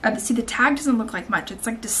 See, the tag doesn't look like much. It's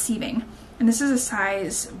like deceiving. And this is a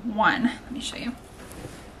size 1. Let me show you.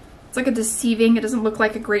 It's like a deceiving, it doesn't look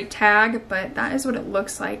like a great tag, but that is what it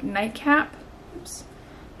looks like. Nightcap. Oops.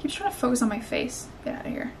 Keeps trying to focus on my face. Get out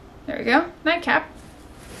of here. There we go. Nightcap.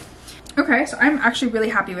 Okay, so I'm actually really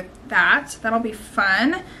happy with that. That'll be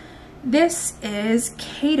fun. This is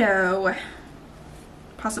Kato.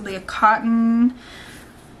 Possibly a cotton.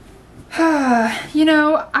 You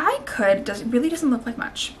know, I could, really doesn't look like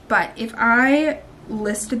much, but if I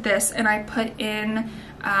listed this and I put in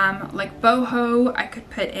like boho, I could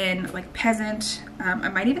put in like peasant, I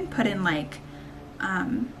might even put in like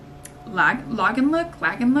lagen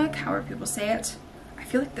look, however people say it. I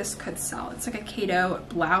feel like this could sell. It's like a Kato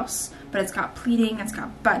blouse, but it's got pleating, it's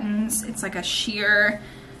got buttons, it's like a sheer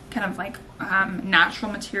kind of like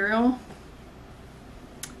natural material.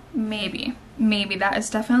 Maybe that is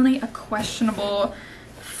definitely a questionable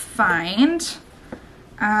find.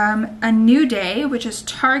 A New Day, which is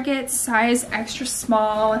Target, size extra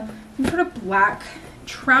small, sort of black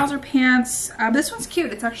trouser pants. This one's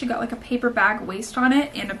cute. It's actually got like a paper bag waist on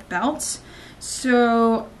it and a belt.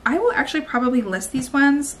 So I will actually probably list these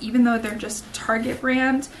ones, even though they're just Target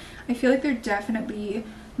brand. I feel like they're definitely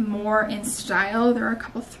more in style. There are a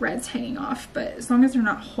couple threads hanging off, but as long as they're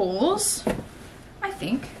not holes, I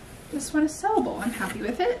think this one is sellable. I'm happy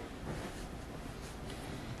with it.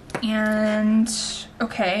 And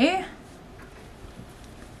okay.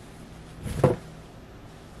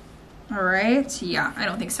 All right, yeah, I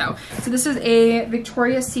don't think so. So this is a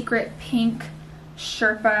Victoria's Secret pink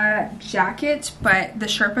Sherpa jacket, but the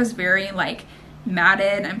Sherpa is very like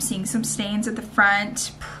matted. I'm seeing some stains at the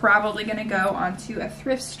front. Probably gonna go onto a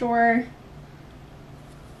thrift store.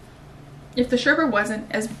 If the Sherpa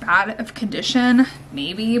wasn't as bad of condition,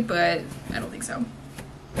 maybe, but I don't think so.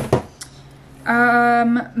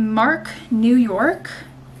 Mark New York.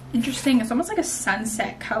 Interesting. It's almost like a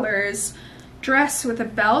sunset colors dress with a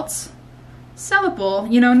belt.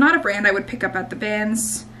 Sellable. You know, not a brand I would pick up at the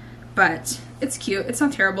bins, but it's cute. It's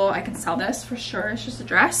not terrible. I can sell this for sure. It's just a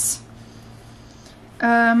dress.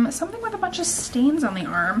 Something with a bunch of stains on the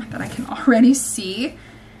arm that I can already see.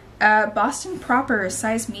 Boston Proper,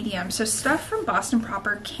 size medium. So stuff from Boston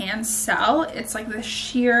Proper can sell. It's like the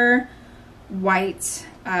sheer white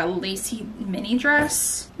lacy mini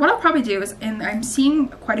dress. What I'll probably do is, and I'm seeing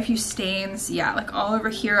quite a few stains, yeah, like all over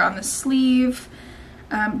here on the sleeve.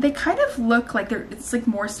 They kind of look like it's like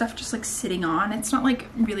more stuff just like sitting on. It's not like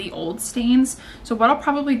really old stains. So what I'll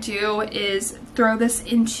probably do is throw this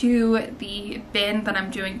into the bin that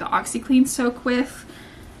I'm doing the OxyClean soak with.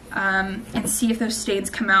 and see if those stains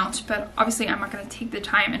come out. But obviously I'm not going to take the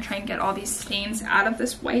time and try and get all these stains out of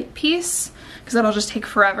this white piece, because that'll just take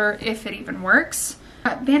forever if it even works.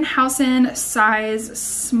 Van Housen size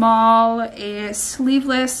small, a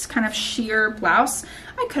sleeveless kind of sheer blouse.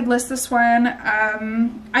 I could list this one.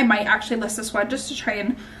 I might actually list this one just to try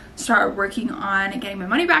and start working on getting my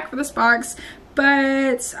money back for this box,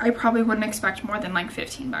 but I probably wouldn't expect more than like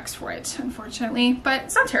 15 bucks for it, unfortunately. But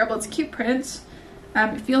it's not terrible. It's a cute print.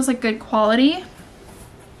 It feels like good quality.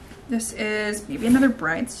 This is maybe another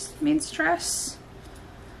bridesmaid's dress.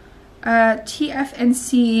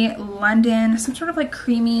 TFNC London, some sort of like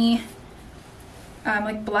creamy,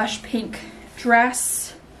 like blush pink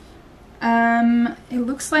dress. It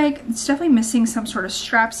looks like it's definitely missing some sort of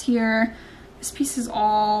straps here. This piece is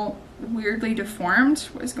all weirdly deformed.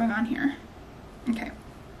 What is going on here? Okay.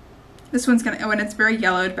 This one's gonna, oh, and it's very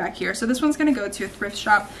yellowed back here. So this one's gonna go to a thrift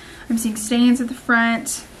shop. I'm seeing stains at the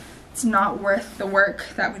front. It's not worth the work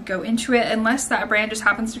that would go into it, unless that brand just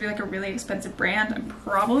happens to be like a really expensive brand. I'm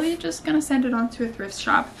probably just gonna send it on to a thrift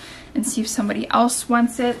shop and see if somebody else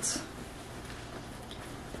wants it.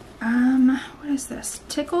 What is this?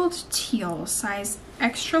 Tickled Teal, size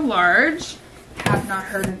extra large. Have not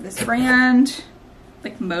heard of this brand.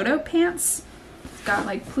 Like moto pants. It's got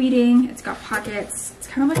like pleating, it's got pockets. It's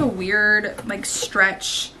kind of like a weird like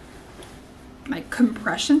stretch, like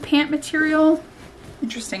compression pant material.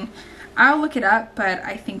 Interesting. I'll look it up, but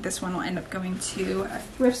I think this one will end up going to a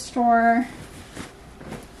thrift store.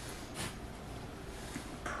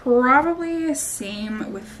 Probably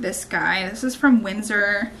same with this guy. This is from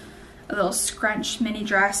Windsor. A little scrunch mini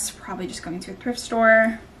dress, probably just going to a thrift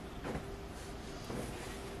store.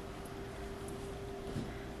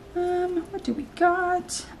 What do we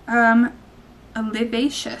got? A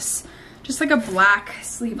Libacious. Just like a black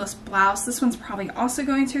sleeveless blouse. This one's probably also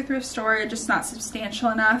going to a thrift store, just not substantial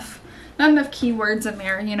enough. Not enough keywords in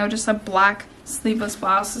there, you know, just a black sleeveless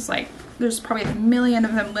blouse is like, there's probably a million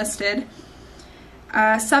of them listed.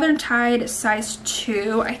 Southern Tide, size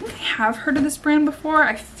 2. I think I have heard of this brand before.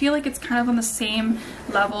 I feel like it's kind of on the same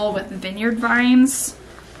level with Vineyard Vines.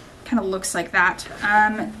 Kind of looks like that.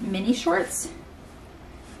 Mini shorts.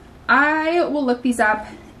 I will look these up.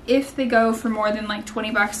 If they go for more than like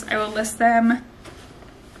 20 bucks, I will list them.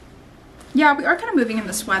 Yeah, we are kind of moving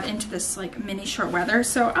into this like mini short weather,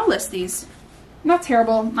 so I'll list these. Not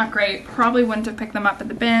terrible, not great. Probably wouldn't have picked them up at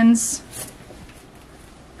the bins.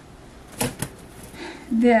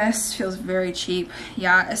 This feels very cheap.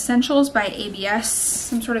 Yeah, Essentials by ABS,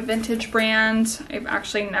 some sort of vintage brand. I've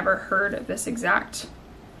actually never heard of this exact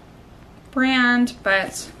brand,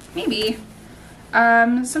 but maybe.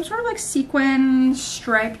 Some sort of like sequin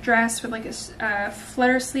striped dress with like a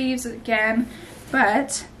flutter sleeves again,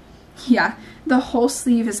 but yeah, the whole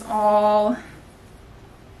sleeve is all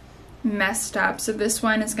messed up. So this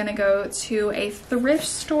one is gonna go to a thrift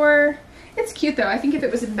store. It's cute though. I think if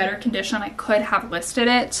it was in better condition, I could have listed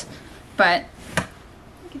it, but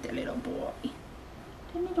look at the little boy.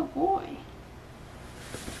 The little boy.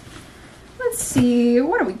 Let's see,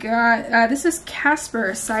 what do we got? This is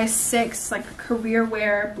Casper, size 6, like a career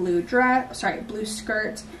wear blue dress, sorry, blue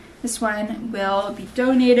skirt. This one will be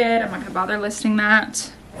donated. I'm not gonna bother listing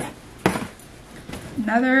that.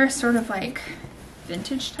 Another sort of like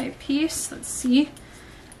vintage type piece. Let's see.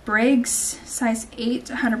 Briggs, size 8,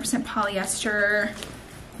 100% polyester.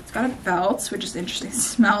 It's got a belt, which is interesting. It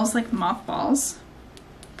smells like mothballs.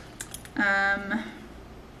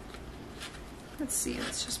 Let's see,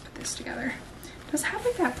 let's just put this together. It does have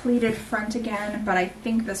like that pleated front again, but I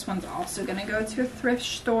think this one's also gonna go to a thrift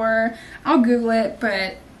store. I'll Google it,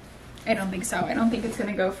 but I don't think so. I don't think it's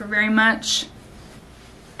gonna go for very much.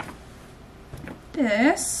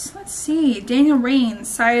 This, let's see, Daniel Rain,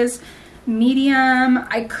 size medium.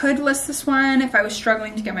 I could list this one if I was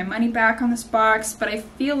struggling to get my money back on this box, but I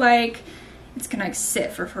feel like it's gonna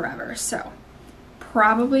sit for forever. So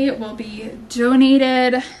probably it will be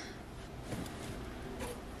donated.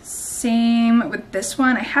 Same with this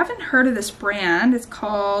one. I haven't heard of this brand. It's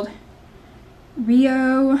called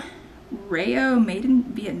Rayo, made in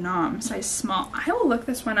Vietnam, size small. I will look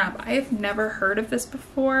this one up. I have never heard of this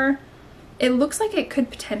before. It looks like it could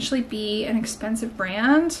potentially be an expensive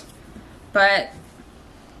brand, but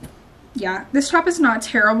yeah, this top is not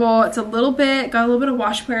terrible. It's a little bit, got a little bit of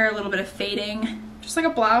wash wear, a little bit of fading, just like a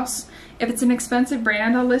blouse. If it's an expensive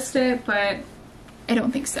brand, I'll list it, but I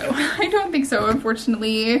don't think so. I don't think so,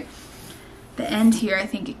 unfortunately. The end here, I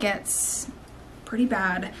think it gets pretty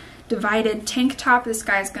bad. Divided tank top. This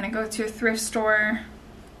guy's gonna go to a thrift store.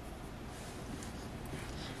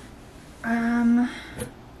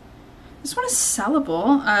 This one is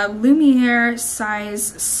sellable. Lumiere size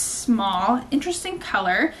small. Interesting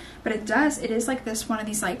color, but it is like this one of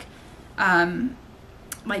these like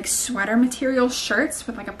sweater material shirts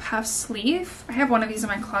with like a puff sleeve. I have one of these in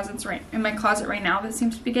my closet right now that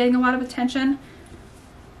seems to be getting a lot of attention.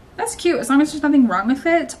 That's cute. As long as there's nothing wrong with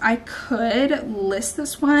it, I could list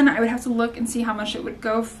this one. I would have to look and see how much it would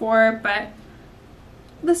go for, but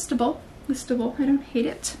listable. I don't hate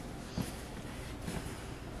it.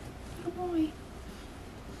 Oh boy.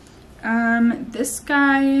 This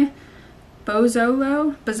guy,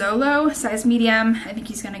 Bozzolo, size medium. I think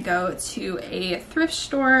he's gonna go to a thrift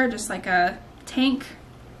store, just like a tank.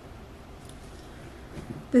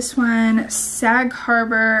 This one, Sag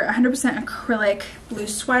Harbor, 100% acrylic blue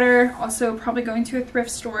sweater. Also probably going to a thrift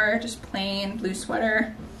store, just plain blue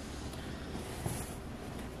sweater.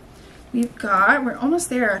 We're almost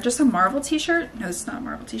there, just a Marvel t-shirt. No, it's not a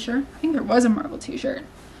Marvel t-shirt. I think there was a Marvel t-shirt.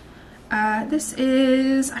 This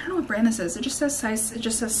is, I don't know what brand this is. It just says size, it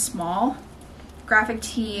just says small. Graphic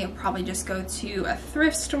tee, probably just go to a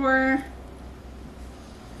thrift store.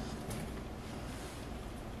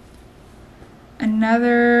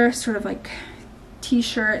 Another sort of like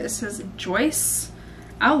t-shirt. This is Joyce.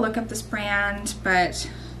 I'll look up this brand, but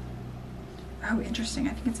oh, interesting.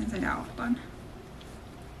 I think it's inside out. Hold on.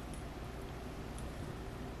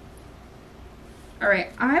 All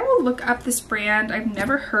right, I will look up this brand. I've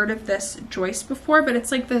never heard of this Joyce before, but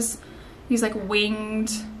it's like these like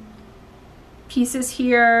winged pieces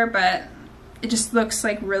here, but it just looks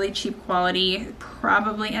like really cheap quality.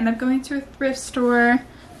 Probably end up going to a thrift store.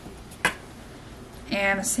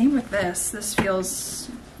 And same with this. This feels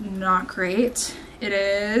not great. It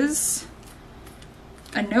is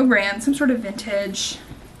a no brand, some sort of vintage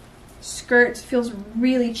skirt. Feels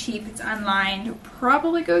really cheap. It's unlined.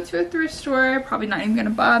 Probably go to a thrift store. Probably not even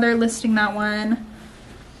gonna bother listing that one.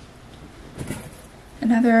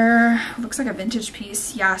 Another, looks like a vintage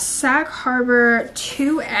piece. Yeah, Sag Harbor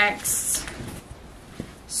 2X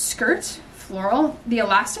skirt, floral. The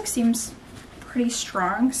elastic seems pretty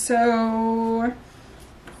strong, so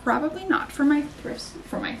probably not for my thrift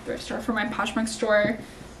store, for my Poshmark store.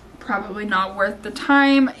 Probably not worth the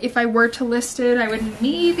time. If I were to list it, I would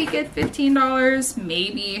maybe get $15,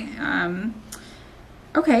 maybe.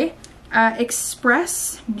 Okay,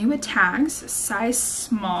 Express New Tags, size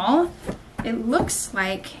small. It looks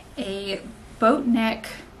like a boat neck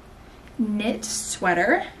knit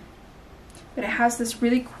sweater, but it has this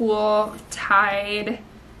really cool tied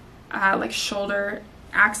like shoulder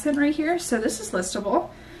accent right here. So this is listable.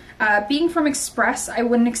 Being from Express, I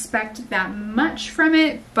wouldn't expect that much from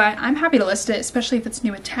it, but I'm happy to list it, especially if it's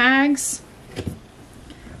new with tags.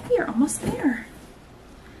 We are almost there.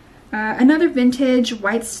 Another vintage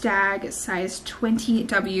white stag, size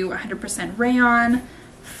 20W, 100% rayon,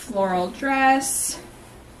 floral dress.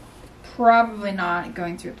 Probably not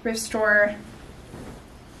going to a thrift store.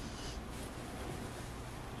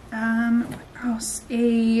 What else?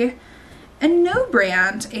 A no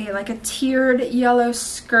brand, like a tiered yellow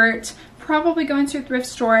skirt. Probably going to a thrift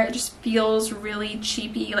store. It just feels really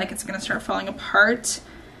cheapy, like it's gonna start falling apart.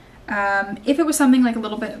 If it was something like a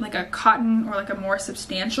little bit like a cotton or like a more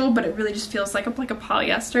substantial, but it really just feels like a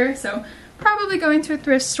polyester. So probably going to a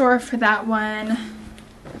thrift store for that one.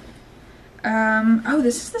 Oh,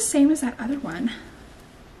 this is the same as that other one.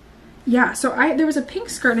 Yeah, so there was a pink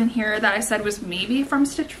skirt in here that I said was maybe from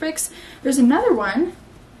Stitch Fix. There's another one,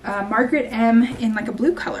 Margaret M, in like a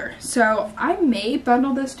blue color. So I may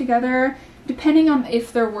bundle this together. Depending on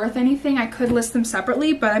if they're worth anything, I could list them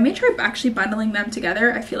separately, but I may try actually bundling them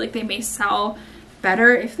together. I feel like they may sell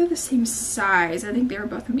better if they're the same size. I think they were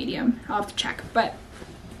both a medium. I'll have to check, but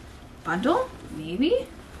bundle, maybe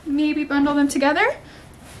bundle them together.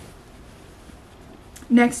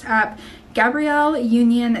 Next up, Gabrielle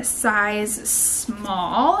Union, size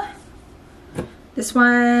small. This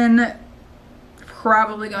one,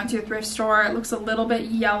 probably going to a thrift store. It looks a little bit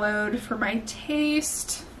yellowed for my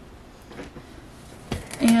taste.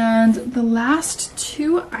 And the last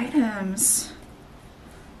two items,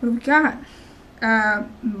 what do we got?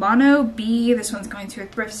 Mono B, this one's going to a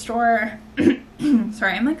thrift store.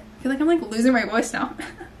 Sorry, I feel like I'm like losing my voice now.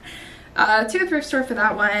 To a thrift store for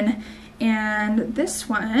that one. And this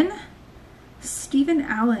one, Stephen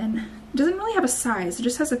Allen, doesn't really have a size. It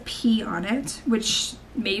just has a P on it, which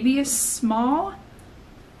maybe is small.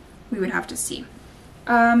 We would have to see.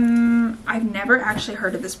 I've never actually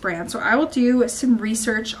heard of this brand, so I will do some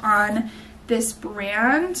research on this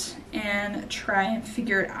brand and try and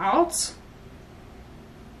figure it out.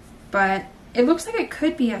 But it looks like it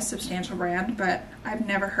could be a substantial brand, but I've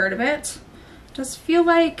never heard of it. It does feel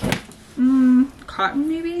like cotton,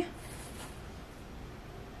 maybe?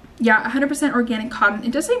 Yeah, 100% organic cotton.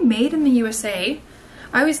 It does say made in the USA.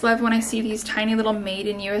 I always love when I see these tiny little made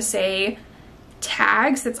in USA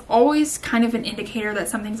tags. That's always kind of an indicator that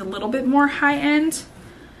something's a little bit more high-end.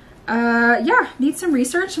 Yeah, needs some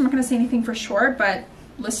research. I'm not going to say anything for sure, but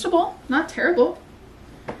listable, not terrible.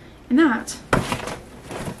 And that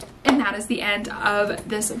is the end of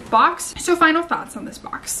this box. So final thoughts on this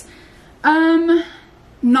box.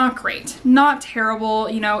 Not great, not terrible.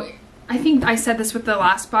 You know, I think I said this with the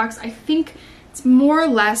last box. I think it's more or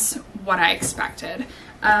less what I expected.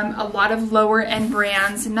 A lot of lower end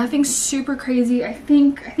brands, nothing super crazy. I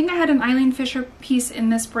think I had an Eileen Fisher piece in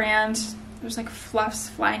this brand. There's like fluffs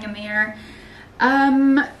flying in the air.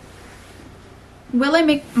 Will I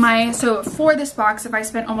make so for this box, if I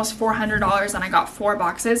spent almost $400 and I got 4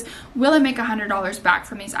 boxes, will I make $100 back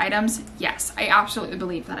from these items? Yes, I absolutely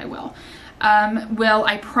believe that I will. Will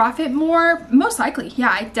I profit more? Most likely, yeah.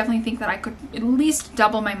 I definitely think that I could at least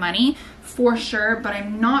double my money for sure, but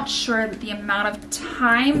I'm not sure that the amount of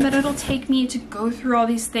time that it'll take me to go through all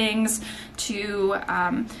these things, to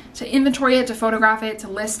inventory it, to photograph it, to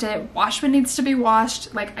list it, wash what needs to be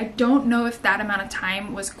washed. Like, I don't know if that amount of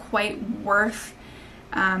time was quite worth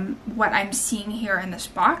what I'm seeing here in this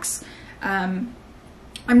box. I'm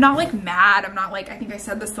not like mad. I'm not like, I think I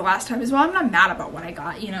said this the last time as well, I'm not mad about what I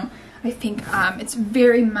got, you know. I think it's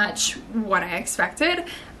very much what I expected.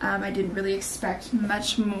 I didn't really expect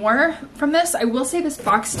much more from this. I will say this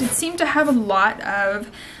box did seem to have a lot of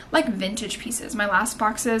like vintage pieces. My last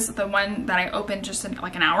boxes, the one that I opened just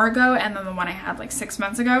like an hour ago, and then the one I had like 6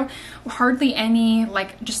 months ago, hardly any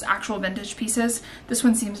like just actual vintage pieces. This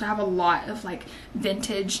one seems to have a lot of like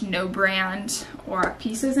vintage, no brand or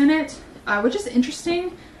pieces in it, which is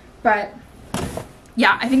interesting, but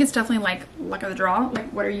yeah, I think it's definitely like luck of the draw. Like,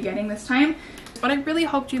 what are you getting this time? But I really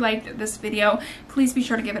hoped you liked this video. Please be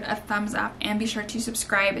sure to give it a thumbs up and be sure to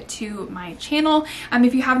subscribe to my channel.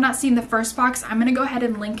 If you have not seen the first box, I'm gonna go ahead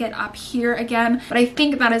and link it up here again. But I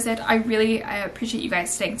think that is it. I appreciate you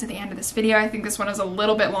guys staying to the end of this video. I think this one is a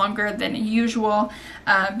little bit longer than usual,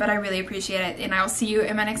 but I really appreciate it. And I will see you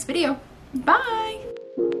in my next video. Bye!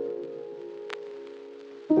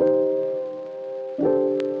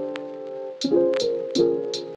 Thank you.